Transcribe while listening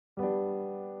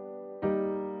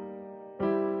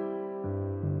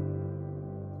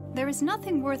there is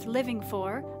nothing worth living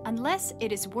for unless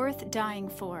it is worth dying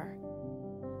for.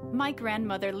 My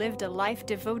grandmother lived a life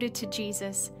devoted to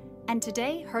Jesus, and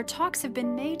today her talks have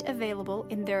been made available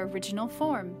in their original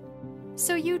form.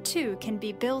 So you too can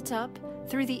be built up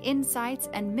through the insights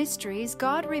and mysteries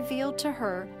God revealed to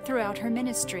her throughout her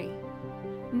ministry.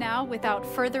 Now, without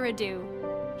further ado,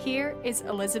 here is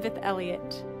Elizabeth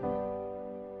Elliot.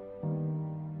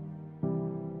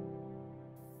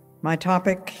 My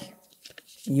topic,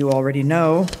 you already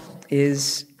know,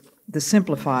 is the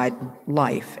simplified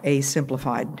life, a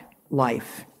simplified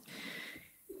life.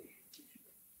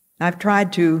 I've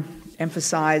tried to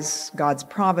emphasize God's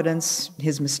providence,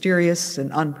 His mysterious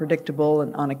and unpredictable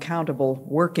and unaccountable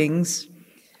workings.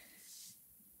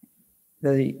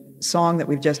 The song that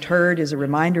we've just heard is a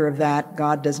reminder of that.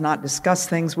 God does not discuss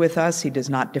things with us. He does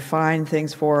not define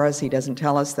things for us. He doesn't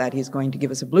tell us that He's going to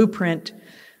give us a blueprint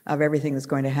of everything that's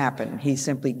going to happen. He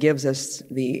simply gives us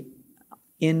the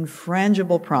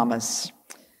infrangible promise.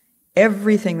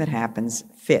 Everything that happens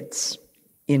fits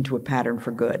into a pattern for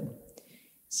good.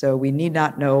 So we need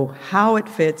not know how it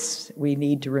fits. We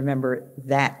need to remember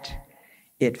that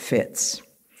it fits.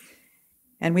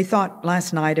 And we thought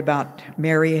last night about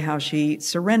Mary, how she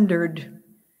surrendered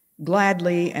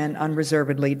gladly and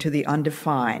unreservedly to the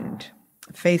undefined,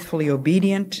 faithfully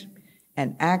obedient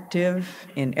and active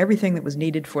in everything that was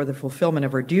needed for the fulfillment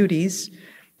of her duties,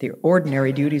 the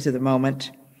ordinary duties of the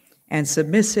moment, and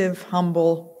submissive,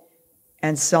 humble,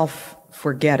 and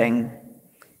self-forgetting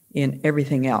in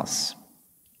everything else.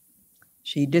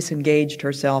 She disengaged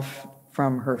herself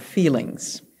from her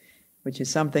feelings, which is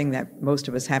something that most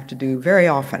of us have to do very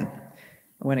often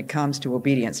when it comes to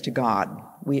obedience to God.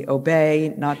 We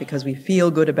obey not because we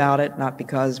feel good about it, not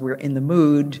because we're in the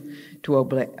mood to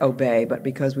obey, but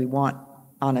because we want,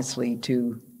 honestly,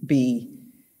 to be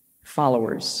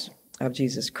followers of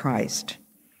Jesus Christ.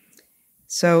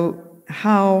 So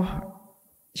how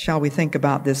shall we think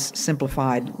about this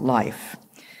simplified life?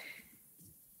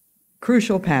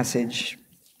 Crucial passage,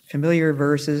 familiar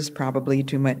verses probably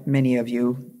to many of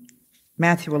you,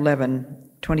 Matthew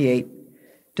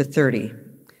 11:28-30.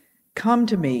 Come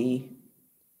to me,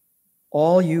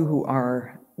 all you who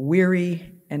are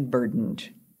weary and burdened,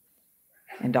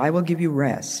 and I will give you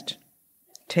rest.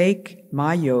 Take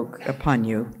my yoke upon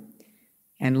you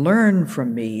and learn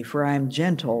from me, for I am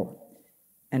gentle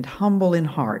and humble in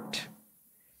heart,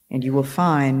 and you will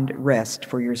find rest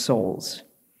for your souls.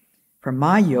 For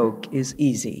my yoke is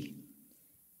easy,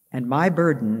 and my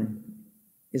burden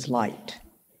is light.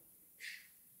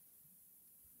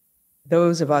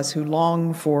 Those of us who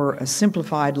long for a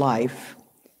simplified life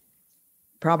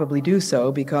probably do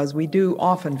so because we do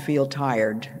often feel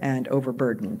tired and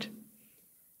overburdened.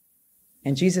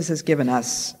 And Jesus has given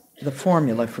us the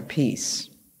formula for peace.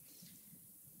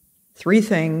 3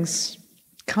 things: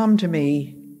 come to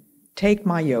me, take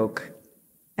my yoke,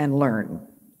 and learn.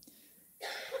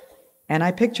 And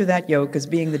I picture that yoke as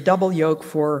being the double yoke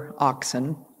for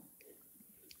oxen.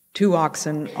 2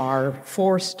 oxen are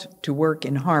forced to work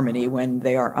in harmony when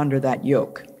they are under that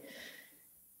yoke.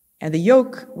 And the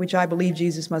yoke, which I believe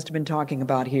Jesus must have been talking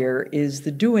about here, is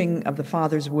the doing of the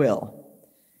Father's will.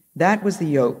 That was the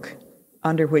yoke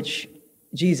under which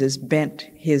Jesus bent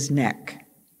his neck.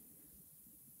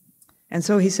 And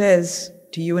so he says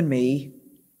to you and me,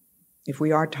 if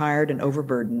we are tired and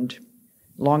overburdened,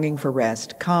 longing for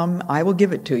rest, come, I will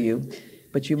give it to you,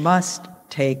 but you must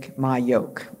take my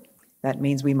yoke. That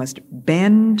means we must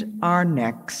bend our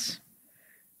necks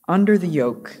under the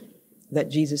yoke that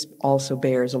Jesus also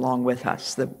bears along with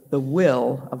us, the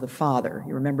will of the Father.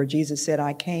 You remember Jesus said,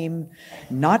 I came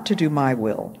not to do my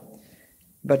will,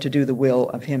 but to do the will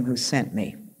of him who sent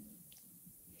me.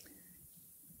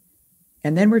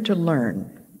 And then we're to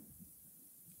learn.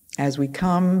 As we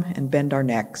come and bend our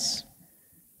necks,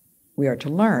 we are to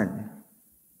learn.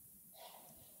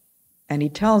 And he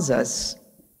tells us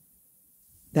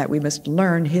that we must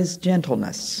learn his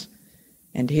gentleness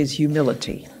and his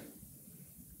humility.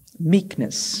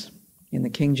 Meekness in the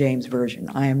King James Version.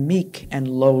 I am meek and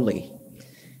lowly.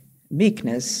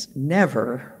 Meekness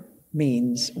never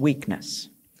means weakness.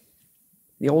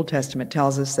 The Old Testament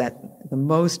tells us that the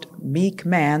most meek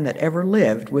man that ever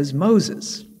lived was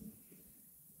Moses.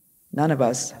 None of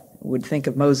us would think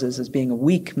of Moses as being a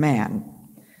weak man.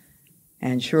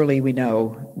 And surely we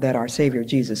know that our Savior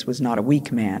Jesus was not a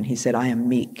weak man. He said, I am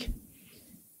meek.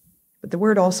 But the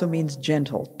word also means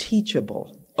gentle,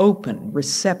 teachable, open,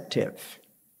 receptive.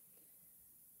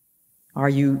 Are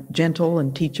you gentle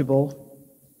and teachable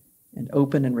and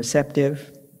open and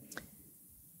receptive?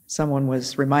 Someone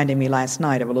was reminding me last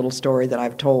night of a little story that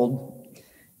I've told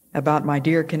about my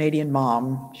dear Canadian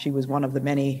mom. She was one of the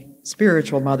many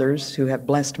spiritual mothers who have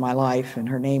blessed my life, and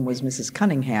her name was Mrs.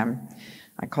 Cunningham.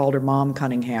 I called her Mom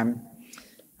Cunningham.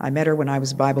 I met her when I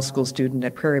was a Bible school student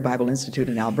at Prairie Bible Institute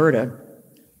in Alberta.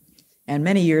 And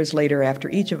many years later, after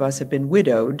each of us had been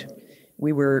widowed,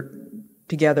 we were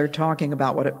together talking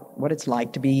about what it's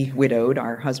like to be widowed.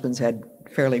 Our husbands had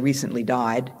fairly recently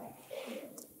died.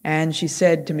 And she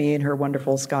said to me in her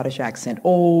wonderful Scottish accent,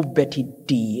 "Oh, Betty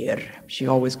dear." She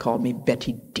always called me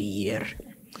Betty dear.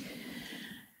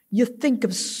 "You think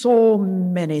of so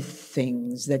many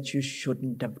things that you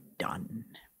shouldn't have done.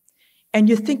 And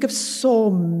you think of so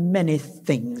many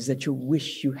things that you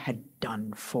wish you had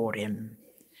done for him."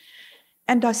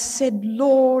 And I said,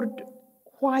 "Lord,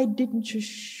 why didn't you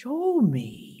show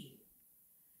me?"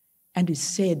 And he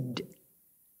said,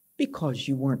 "Because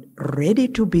you weren't ready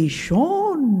to be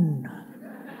shown."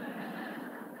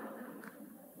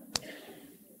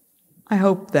 I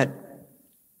hope that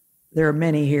there are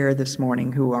many here this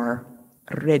morning who are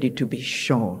ready to be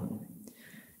shown.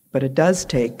 But it does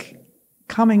take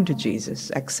coming to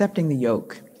Jesus, accepting the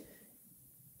yoke,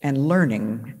 and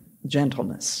learning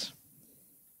gentleness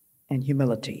and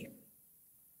humility.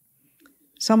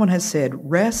 Someone has said,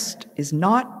 rest is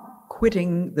not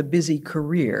quitting the busy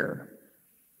career.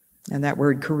 And that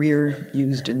word career,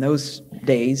 used in those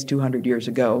days, 200 years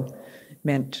ago,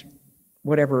 meant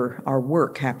whatever our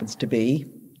work happens to be,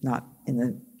 not in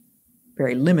the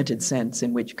very limited sense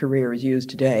in which career is used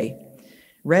today.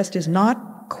 Rest is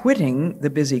not quitting the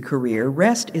busy career.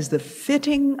 Rest is the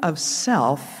fitting of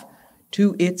self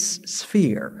to its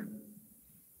sphere.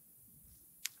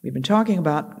 We've been talking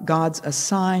about God's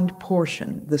assigned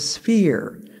portion, the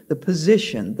sphere, the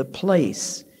position, the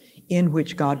place in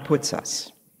which God puts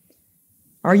us.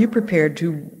 Are you prepared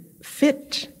to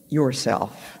fit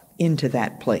yourself into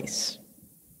that place,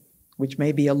 which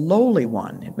may be a lowly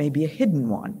one, it may be a hidden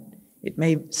one, it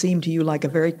may seem to you like a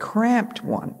very cramped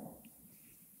one,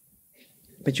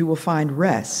 but you will find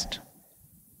rest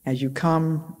as you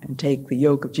come and take the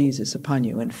yoke of Jesus upon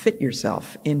you and fit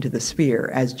yourself into the sphere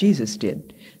as Jesus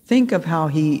did. Think of how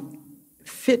he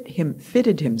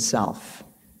fitted himself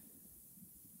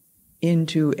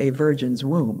into a virgin's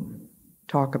womb.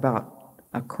 Talk about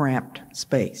a cramped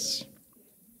space.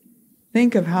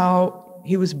 Think of how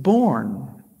he was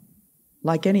born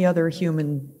like any other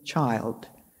human child,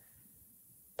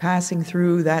 passing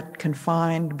through that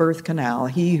confined birth canal,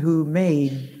 he who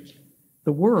made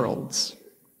the worlds,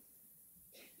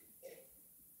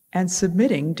 and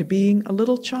submitting to being a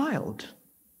little child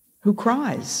who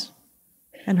cries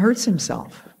and hurts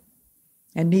himself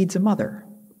and needs a mother.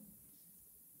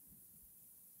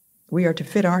 We are to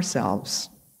fit ourselves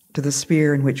to the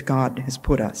sphere in which God has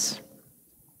put us.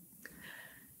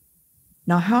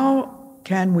 Now, how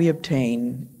can we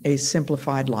obtain a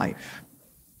simplified life?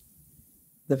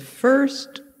 The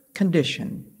first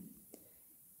condition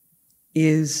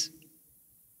is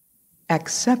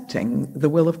accepting the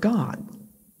will of God.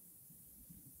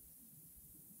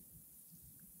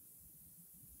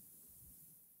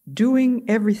 Doing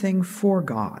everything for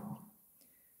God.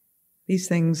 These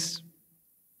things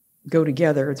go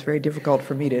together. It's very difficult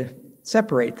for me to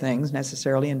separate things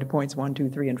necessarily into points 1, 2,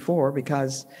 3, and 4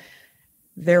 because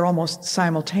they're almost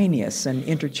simultaneous and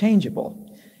interchangeable.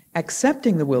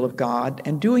 Accepting the will of God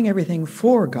and doing everything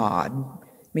for God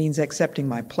means accepting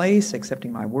my place,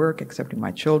 accepting my work, accepting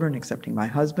my children, accepting my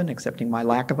husband, accepting my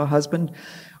lack of a husband,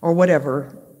 or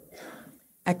whatever.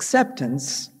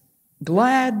 Acceptance,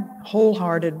 glad,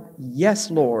 wholehearted,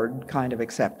 yes, Lord kind of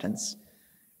acceptance.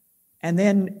 And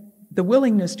then the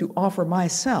willingness to offer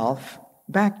myself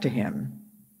back to him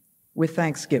with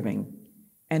thanksgiving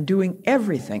and doing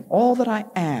everything, all that I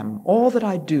am, all that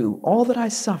I do, all that I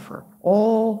suffer,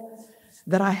 all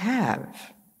that I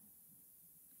have,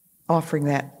 offering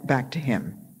that back to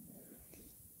him.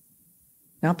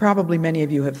 Now, probably many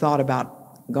of you have thought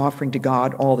about offering to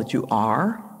God all that you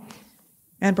are,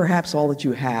 and perhaps all that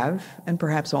you have, and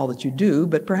perhaps all that you do,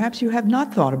 but perhaps you have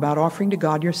not thought about offering to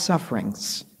God your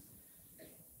sufferings.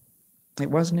 It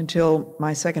wasn't until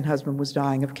my second husband was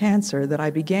dying of cancer that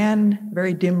I began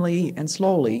very dimly and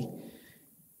slowly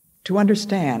to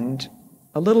understand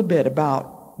a little bit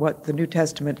about what the New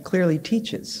Testament clearly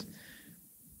teaches,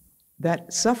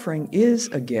 that suffering is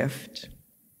a gift.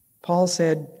 Paul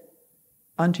said,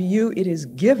 "Unto you it is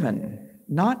given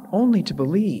not only to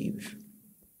believe,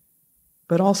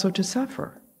 but also to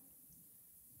suffer."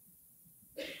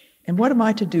 And what am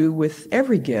I to do with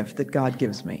every gift that God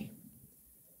gives me?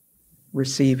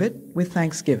 Receive it with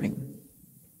thanksgiving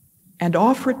and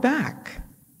offer it back.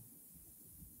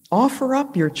 Offer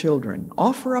up your children,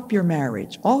 offer up your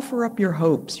marriage, offer up your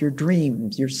hopes, your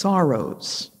dreams, your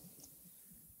sorrows,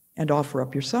 and offer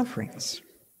up your sufferings.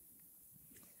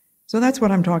 So that's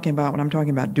what I'm talking about when I'm talking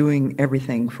about doing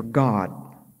everything for God.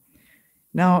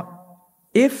 Now,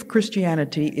 if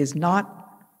Christianity is not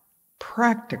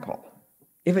practical,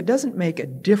 if it doesn't make a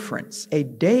difference, a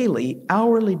daily,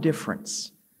 hourly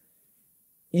difference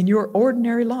in your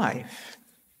ordinary life,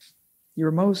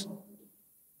 your most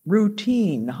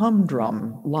routine,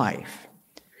 humdrum life,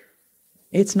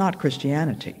 it's not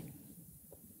Christianity.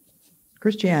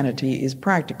 Christianity is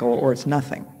practical or it's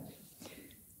nothing.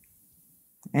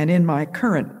 And in my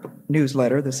current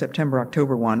newsletter, the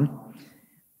September-October one,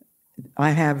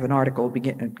 I have an article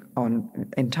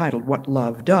entitled What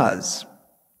Love Does.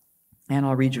 And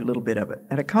I'll read you a little bit of it.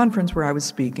 At a conference where I was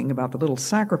speaking about the little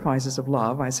sacrifices of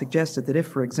love, I suggested that if,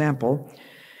 for example,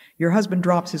 your husband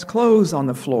drops his clothes on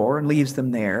the floor and leaves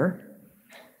them there,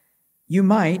 you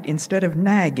might, instead of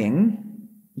nagging,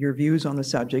 your views on the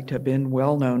subject have been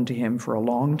well known to him for a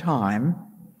long time,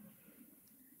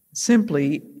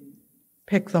 simply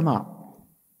pick them up.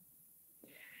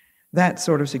 That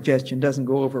sort of suggestion doesn't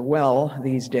go over well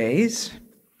these days.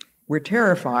 We're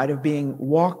terrified of being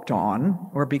walked on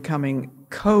or becoming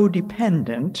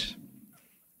codependent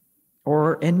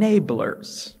or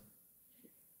enablers.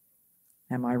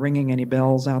 Am I ringing any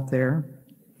bells out there?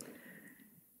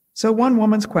 So one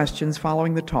woman's questions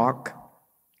following the talk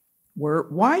were,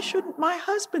 why shouldn't my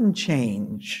husband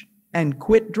change and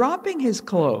quit dropping his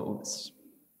clothes?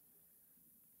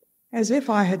 As if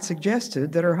I had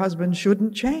suggested that her husband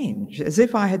shouldn't change, as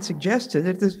if I had suggested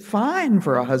that it's fine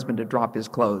for a husband to drop his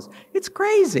clothes. It's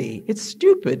crazy, it's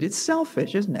stupid, it's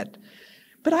selfish, isn't it?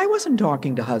 But I wasn't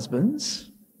talking to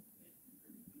husbands.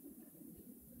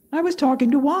 I was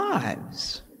talking to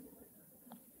wives.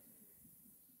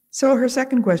 So her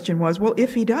second question was, well,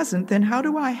 if he doesn't, then how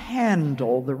do I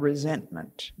handle the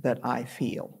resentment that I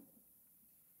feel?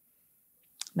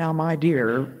 Now, my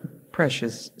dear,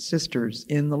 precious sisters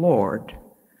in the Lord,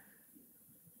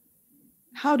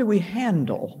 how do we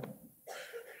handle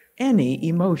any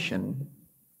emotion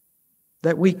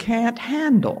that we can't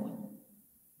handle?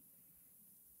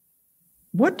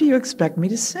 What do you expect me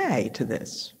to say to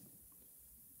this?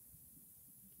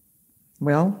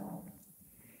 Well,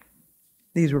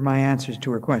 these were my answers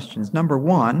to her questions. Number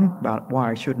one, about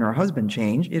why shouldn't her husband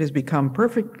change, it has become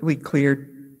perfectly clear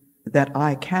that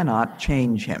I cannot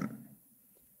change him.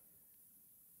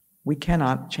 We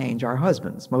cannot change our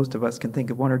husbands. Most of us can think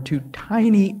of one or two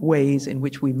tiny ways in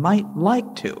which we might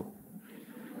like to.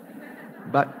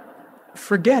 But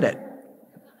forget it.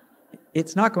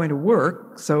 It's not going to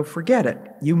work, so forget it.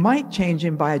 You might change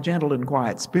him by a gentle and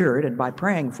quiet spirit and by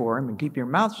praying for him and keep your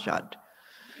mouth shut.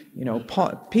 You know,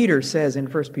 Peter says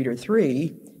in 1 Peter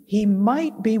 3, he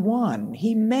might be won,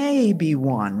 he may be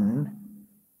won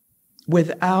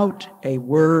without a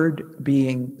word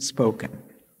being spoken.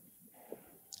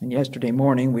 And yesterday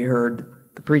morning we heard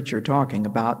the preacher talking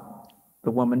about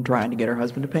the woman trying to get her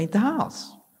husband to paint the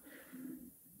house.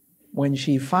 When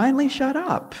she finally shut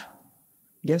up,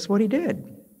 guess what he did?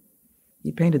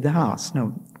 He painted the house.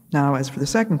 Now, as for the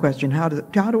second question, how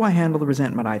do I handle the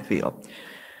resentment I feel?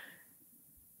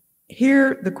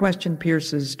 Here the question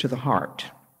pierces to the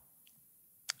heart.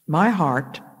 My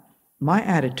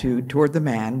attitude toward the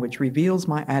man, which reveals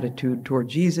my attitude toward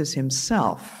Jesus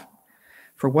himself,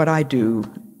 for what I do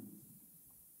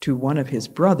to one of his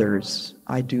brothers,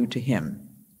 I do to him.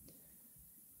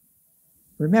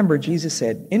 Remember, Jesus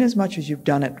said, inasmuch as you've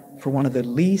done it for one of the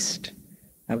least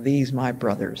of these my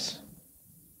brothers,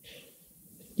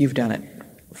 you've done it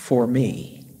for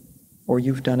me, or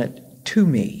you've done it to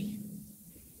me.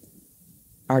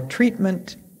 Our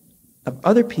treatment of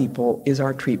other people is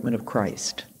our treatment of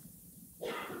Christ.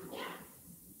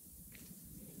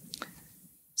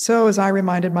 So, as I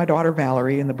reminded my daughter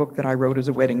Valerie in the book that I wrote as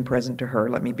a wedding present to her,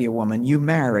 Let Me Be a Woman, you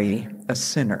marry a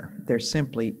sinner. There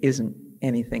simply isn't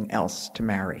anything else to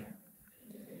marry.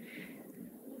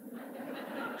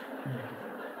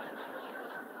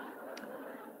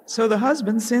 So the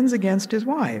husband sins against his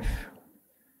wife.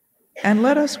 And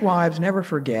let us wives never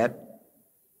forget,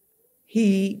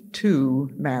 he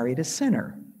too married a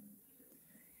sinner.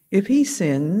 If he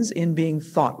sins in being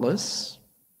thoughtless,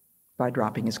 by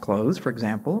dropping his clothes, for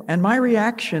example, and my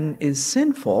reaction is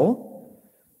sinful,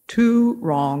 two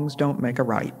wrongs don't make a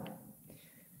right.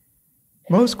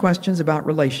 Most questions about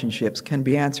relationships can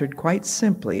be answered quite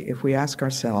simply if we ask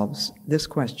ourselves this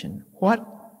question: what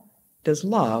does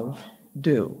love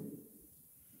do?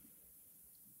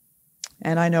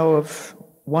 And I know of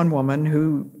one woman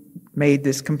who made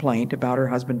this complaint about her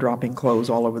husband dropping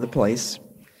clothes all over the place.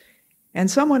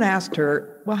 And someone asked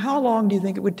her, well, how long do you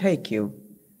think it would take you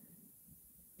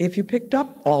if you picked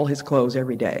up all his clothes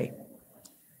every day?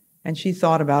 And she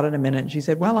thought about it a minute, and she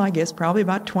said, well, I guess probably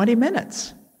about 20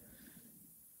 minutes.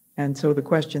 And so the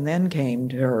question then came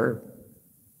to her,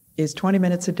 is 20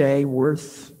 minutes a day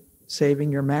worth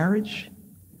saving your marriage?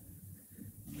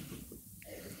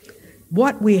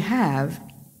 What we have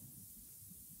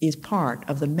is part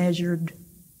of the measured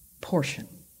portion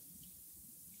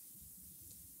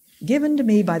given to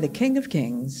me by the King of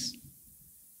Kings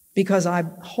because I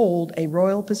hold a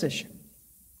royal position,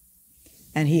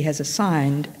 and he has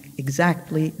assigned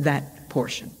exactly that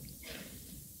portion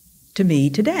to me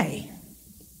today.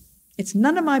 It's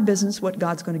none of my business what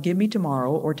God's going to give me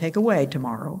tomorrow or take away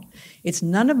tomorrow. It's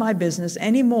none of my business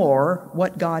anymore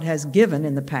what God has given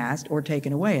in the past or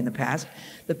taken away in the past.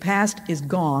 The past is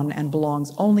gone and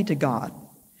belongs only to God.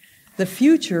 The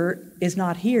future is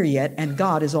not here yet, and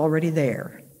God is already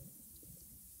there.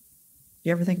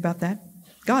 You ever think about that?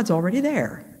 God's already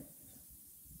there.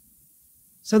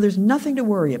 So there's nothing to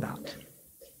worry about.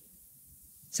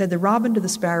 Said the robin to the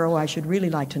sparrow, I should really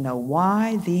like to know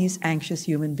why these anxious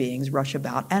human beings rush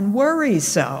about and worry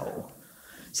so.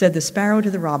 Said the sparrow to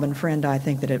the robin, friend, I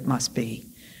think that it must be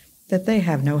that they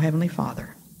have no heavenly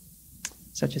Father,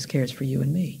 such as cares for you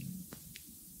and me.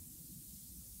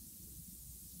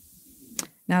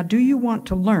 Now, do you want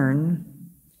to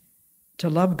learn to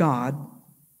love God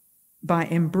by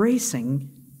embracing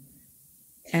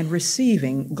and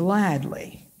receiving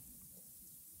gladly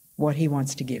what he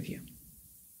wants to give you?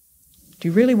 Do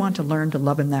you really want to learn to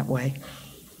love him that way?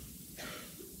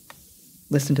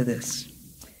 Listen to this.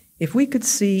 If we could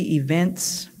see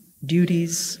events,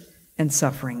 duties, and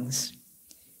sufferings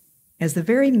as the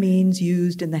very means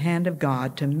used in the hand of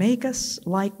God to make us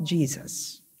like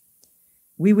Jesus,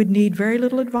 we would need very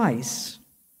little advice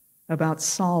about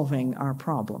solving our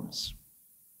problems.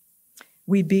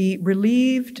 We'd be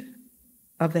relieved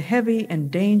of the heavy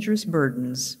and dangerous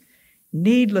burdens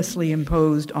needlessly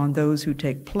imposed on those who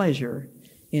take pleasure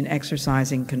in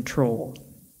exercising control.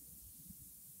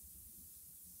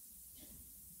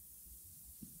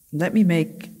 Let me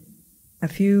make a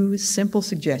few simple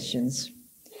suggestions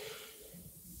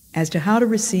as to how to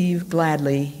receive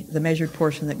gladly the measured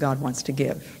portion that God wants to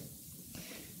give.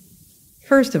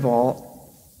 First of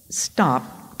all,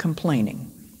 stop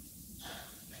complaining.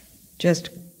 Just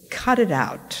cut it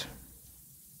out.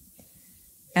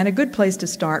 And a good place to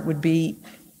start would be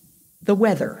the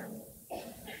weather.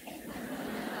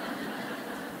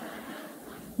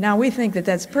 Now, we think that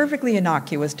that's perfectly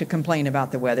innocuous to complain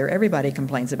about the weather. Everybody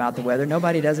complains about the weather.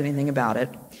 Nobody does anything about it.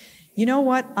 You know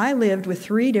what? I lived with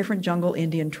 3 different jungle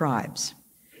Indian tribes.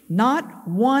 Not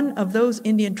one of those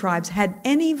Indian tribes had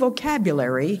any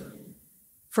vocabulary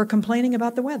for complaining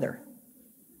about the weather.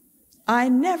 I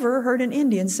never heard an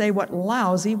Indian say what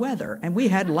lousy weather. And we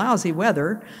had lousy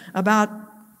weather about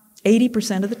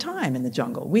 80% of the time in the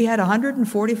jungle. We had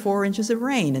 144 inches of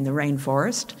rain in the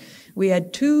rainforest. We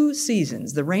had 2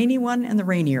 seasons, the rainy one and the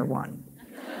rainier one.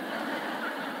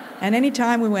 And any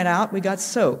time we went out, we got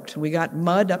soaked. We got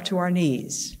mud up to our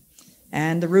knees.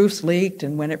 And the roofs leaked,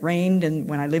 and when it rained, and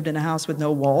when I lived in a house with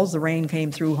no walls, the rain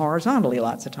came through horizontally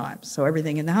lots of times. So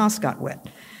everything in the house got wet.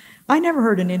 I never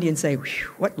heard an Indian say,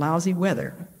 what lousy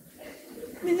weather.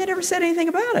 I mean, they never said anything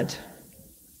about it.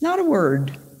 Not a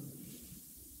word.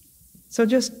 So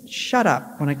just shut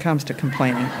up when it comes to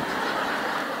complaining.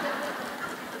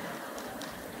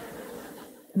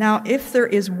 Now, if there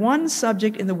is one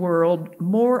subject in the world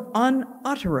more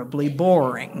unutterably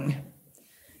boring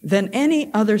than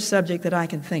any other subject that I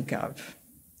can think of,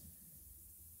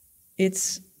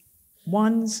 it's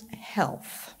one's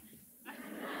health.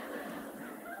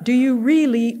 Do you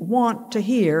really want to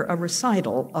hear a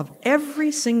recital of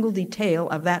every single detail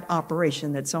of that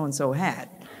operation that so-and-so had?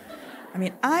 I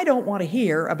mean, I don't want to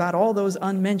hear about all those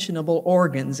unmentionable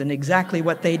organs and exactly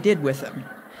what they did with them.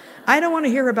 I don't want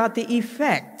to hear about the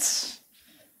effects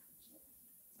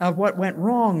of what went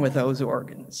wrong with those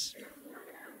organs.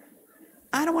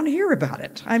 I don't want to hear about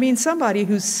it. I mean, somebody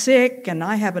who's sick, and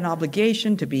I have an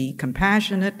obligation to be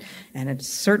compassionate, and it's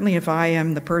certainly if I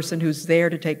am the person who's there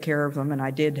to take care of them, and I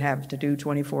did have to do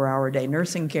 24-hour-a-day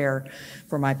nursing care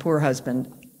for my poor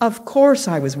husband, of course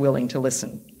I was willing to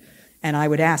listen. And I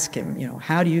would ask him,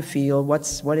 how do you feel?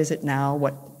 What is it now?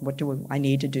 What do I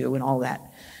need to do? And all that.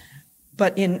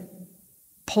 But in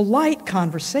polite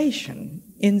conversation,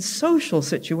 in social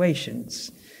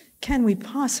situations, can we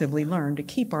possibly learn to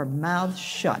keep our mouths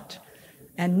shut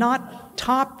and not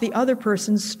top the other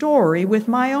person's story with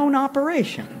my own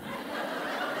operation?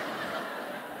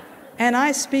 And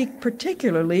I speak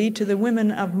particularly to the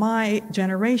women of my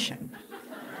generation.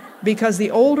 Because the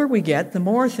older we get, the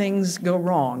more things go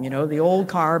wrong. You know, the old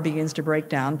car begins to break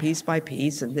down piece by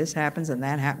piece, and this happens, and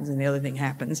that happens, and the other thing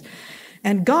happens.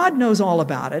 And God knows all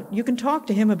about it. You can talk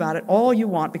to him about it all you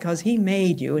want because he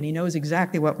made you, and he knows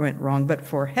exactly what went wrong. But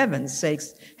for heaven's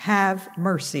sakes, have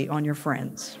mercy on your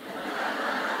friends.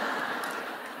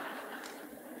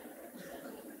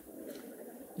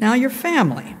 Now, your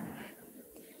family.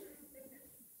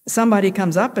 Somebody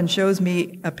comes up and shows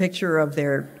me a picture of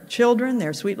their children,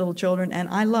 their sweet little children, and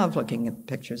I love looking at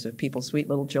pictures of people's sweet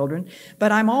little children,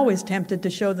 but I'm always tempted to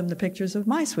show them the pictures of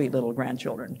my sweet little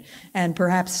grandchildren. And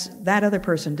perhaps that other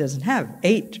person doesn't have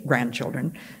 8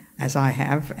 grandchildren, as I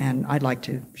have, and I'd like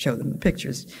to show them the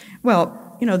pictures.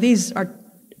 Well, you know, these are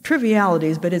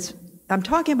trivialities, but I'm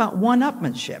talking about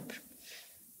one-upmanship.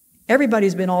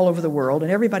 Everybody's been all over the world, and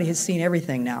everybody has seen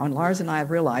everything now, and Lars and I have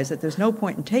realized that there's no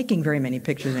point in taking very many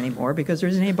pictures anymore because there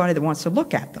isn't anybody that wants to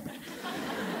look at them.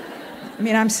 I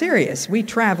mean, I'm serious. We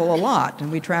travel a lot, and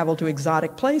we travel to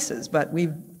exotic places, but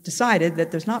we've decided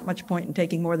that there's not much point in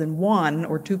taking more than 1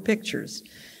 or 2 pictures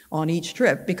on each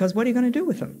trip, because what are you going to do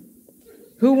with them?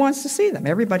 Who wants to see them?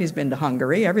 Everybody's been to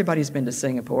Hungary, everybody's been to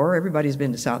Singapore, everybody's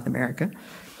been to South America.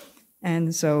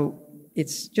 And so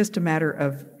it's just a matter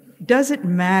of, does it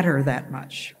matter that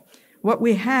much? What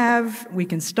we have, we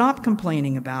can stop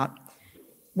complaining about.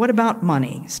 What about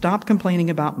money? Stop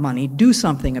complaining about money. Do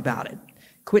something about it.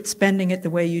 Quit spending it the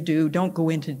way you do. Don't go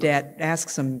into debt. Ask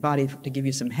somebody to give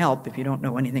you some help if you don't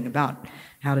know anything about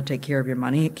how to take care of your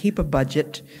money. Keep a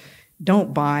budget.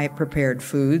 Don't buy prepared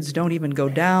foods. Don't even go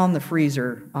down the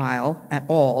freezer aisle at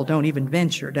all. Don't even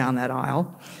venture down that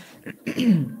aisle.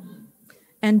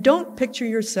 And don't picture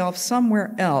yourself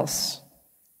somewhere else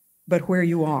but where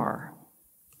you are.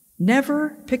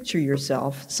 Never picture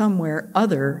yourself somewhere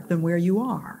other than where you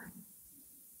are,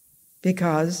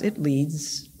 because it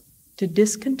leads to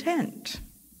discontent.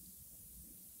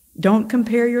 Don't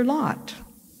compare your lot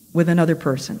with another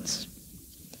person's.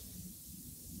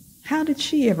 How did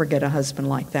she ever get a husband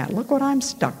like that? Look what I'm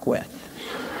stuck with.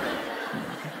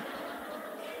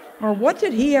 Or what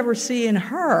did he ever see in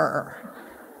her?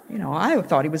 You know, I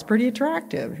thought he was pretty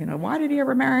attractive. You know, why did he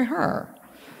ever marry her?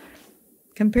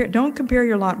 Don't compare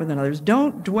your lot with another's.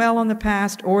 Don't dwell on the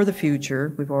past or the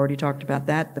future. We've already talked about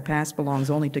that. The past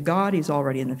belongs only to God. He's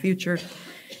already in the future.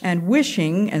 And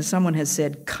wishing, as someone has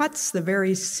said, cuts the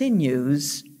very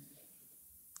sinews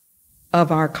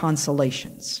of our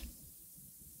consolations.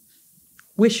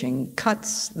 Wishing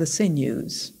cuts the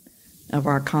sinews of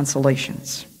our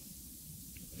consolations.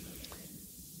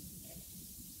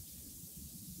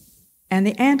 And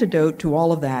the antidote to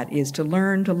all of that is to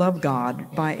learn to love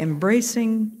God by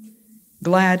embracing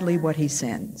gladly what he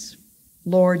sends.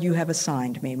 Lord, you have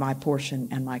assigned me my portion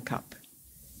and my cup,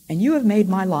 and you have made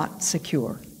my lot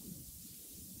secure.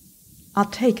 I'll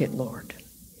take it, Lord.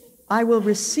 I will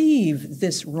receive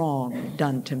this wrong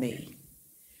done to me.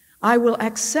 I will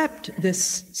accept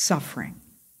this suffering.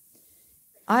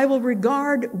 I will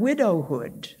regard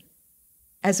widowhood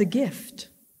as a gift.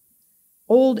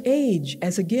 Old age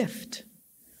as a gift,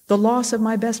 the loss of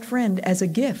my best friend as a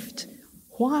gift.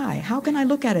 Why? How can I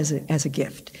look at it as a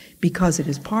gift? Because it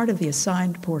is part of the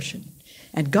assigned portion.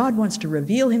 And God wants to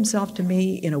reveal himself to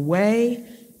me in a way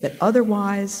that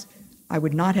otherwise I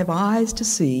would not have eyes to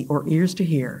see or ears to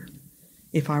hear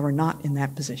if I were not in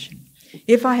that position.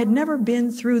 If I had never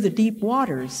been through the deep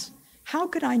waters, how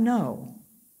could I know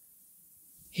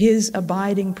his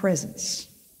abiding presence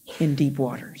in deep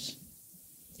waters?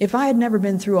 If I had never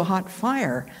been through a hot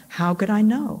fire, how could I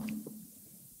know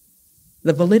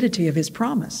the validity of his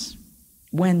promise?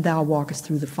 When thou walkest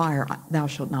through the fire, thou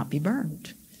shalt not be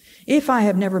burned. If I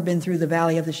have never been through the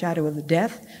valley of the shadow of the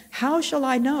death, how shall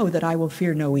I know that I will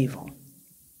fear no evil?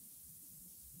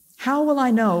 How will I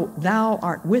know thou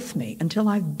art with me until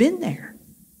I've been there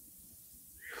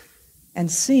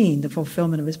and seen the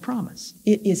fulfillment of his promise?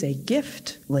 It is a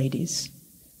gift, ladies.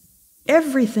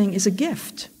 Everything is a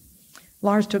gift.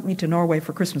 Lars took me to Norway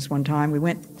for Christmas one time. We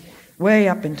went way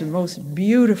up into the most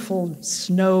beautiful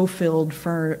snow-filled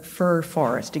fir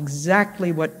forest,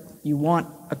 exactly what you want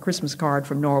a Christmas card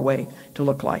from Norway to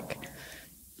look like.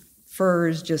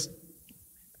 Firs just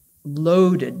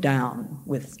loaded down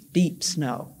with deep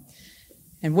snow.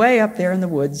 And way up there in the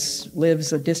woods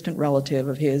lives a distant relative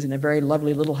of his in a very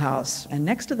lovely little house. And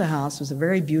next to the house was a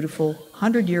very beautiful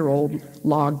 100-year-old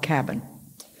log cabin.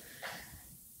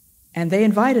 And they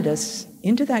invited us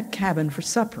into that cabin for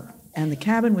supper. And the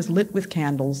cabin was lit with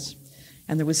candles.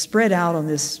 And there was spread out on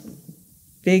this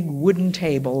big wooden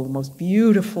table the most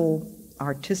beautiful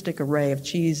artistic array of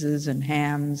cheeses and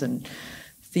hams and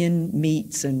thin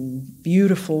meats and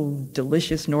beautiful,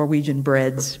 delicious Norwegian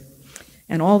breads.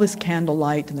 and all this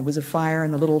candlelight, and there was a fire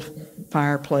in the little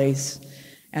fireplace,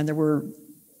 and there were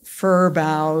fir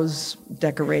boughs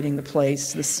decorating the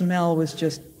place. The smell was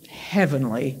just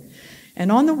heavenly.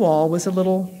 And on the wall was a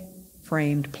little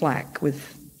framed plaque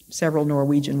with several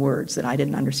Norwegian words that I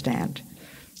didn't understand.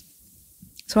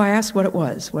 So I asked what it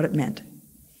was, what it meant.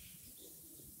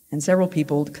 And several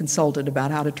people consulted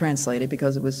about how to translate it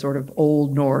because it was sort of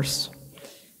Old Norse.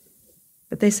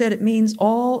 But they said it means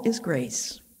all is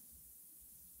grace.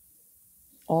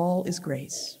 All is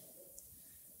grace.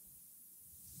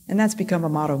 And that's become a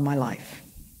motto of my life.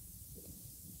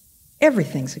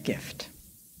 Everything's a gift.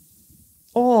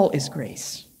 All is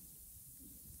grace.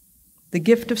 The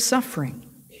gift of suffering.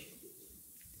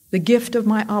 The gift of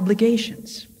my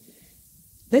obligations.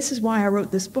 This is why I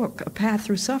wrote this book, A Path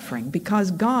Through Suffering,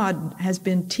 because God has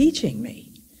been teaching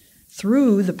me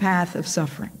through the path of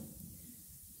suffering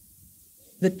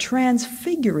the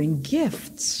transfiguring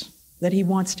gifts that He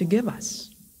wants to give us.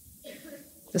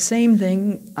 The same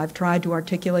thing I've tried to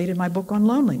articulate in my book on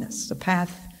loneliness, A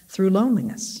Path Through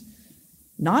Loneliness.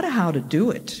 Not a how to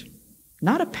do it,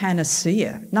 not a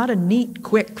panacea, not a neat,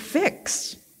 quick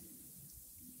fix,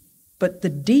 but the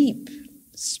deep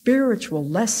spiritual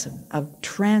lesson of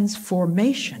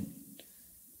transformation.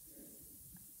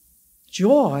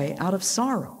 Joy out of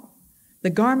sorrow, the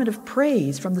garment of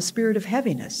praise from the spirit of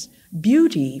heaviness,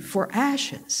 beauty for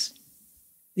ashes,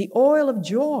 the oil of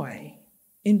joy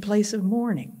in place of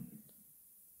mourning.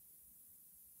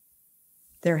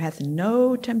 There hath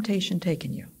no temptation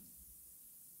taken you,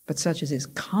 but such as is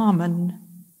common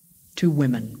to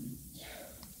women.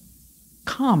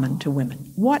 Common to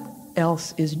women. What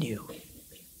else is new?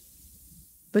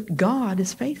 But God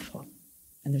is faithful,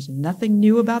 and there's nothing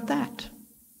new about that.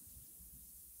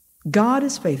 God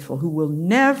is faithful, who will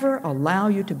never allow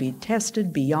you to be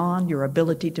tested beyond your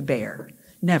ability to bear.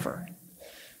 Never.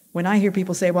 When I hear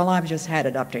people say, well, I've just had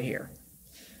it up to here.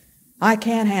 I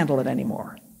can't handle it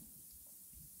anymore.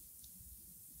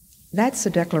 That's a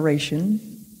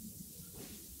declaration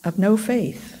of no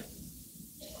faith,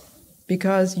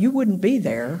 because you wouldn't be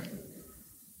there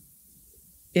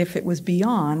if it was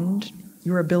beyond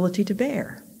your ability to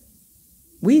bear.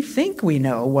 We think we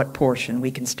know what portion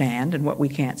we can stand and what we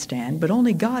can't stand, but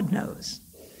only God knows.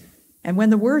 And when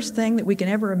the worst thing that we can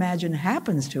ever imagine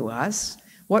happens to us,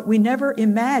 what we never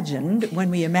imagined when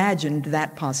we imagined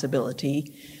that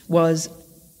possibility was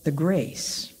the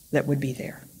grace that would be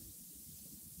there.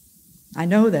 I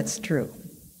know that's true.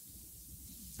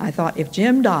 I thought, if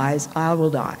Jim dies, I will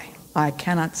die. I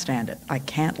cannot stand it. I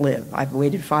can't live. I've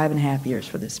waited 5.5 years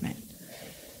for this man.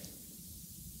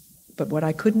 But what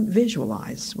I couldn't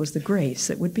visualize was the grace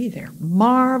that would be there.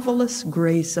 Marvelous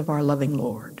grace of our loving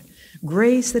Lord.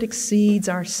 Grace that exceeds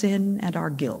our sin and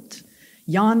our guilt.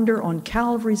 Yonder on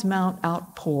Calvary's mount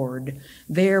outpoured,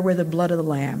 there where the blood of the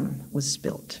Lamb was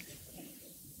spilt.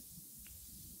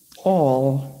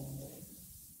 All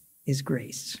is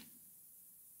grace.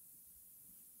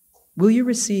 Will you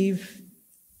receive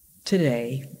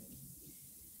today,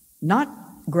 not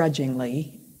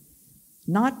grudgingly,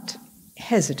 not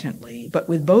hesitantly, but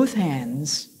with both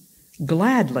hands,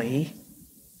 gladly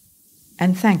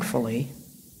and thankfully,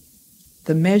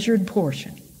 the measured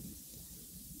portion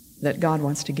that God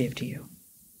wants to give to you?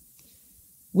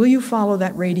 Will you follow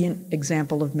that radiant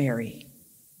example of Mary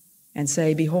and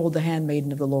say, behold the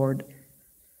handmaiden of the Lord,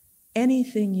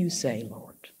 anything you say,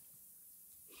 Lord?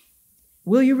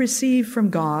 Will you receive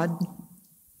from God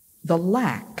the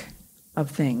lack of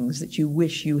things that you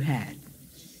wish you had?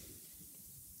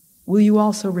 Will you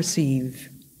also receive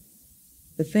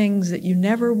the things that you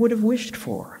never would have wished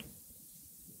for,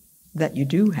 that you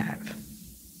do have?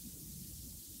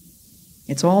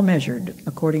 It's all measured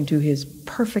according to His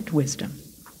perfect wisdom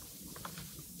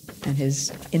and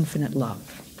His infinite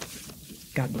love.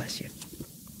 God bless you.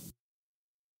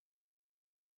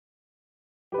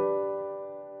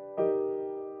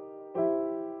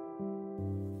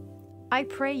 I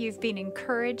pray you've been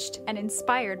encouraged and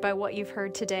inspired by what you've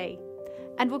heard today,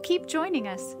 and will keep joining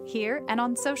us here and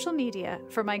on social media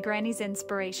for My Granny's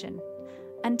inspiration.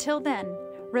 Until then,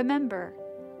 remember,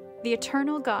 the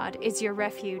eternal God is your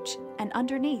refuge, and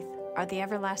underneath are the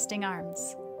everlasting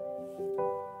arms.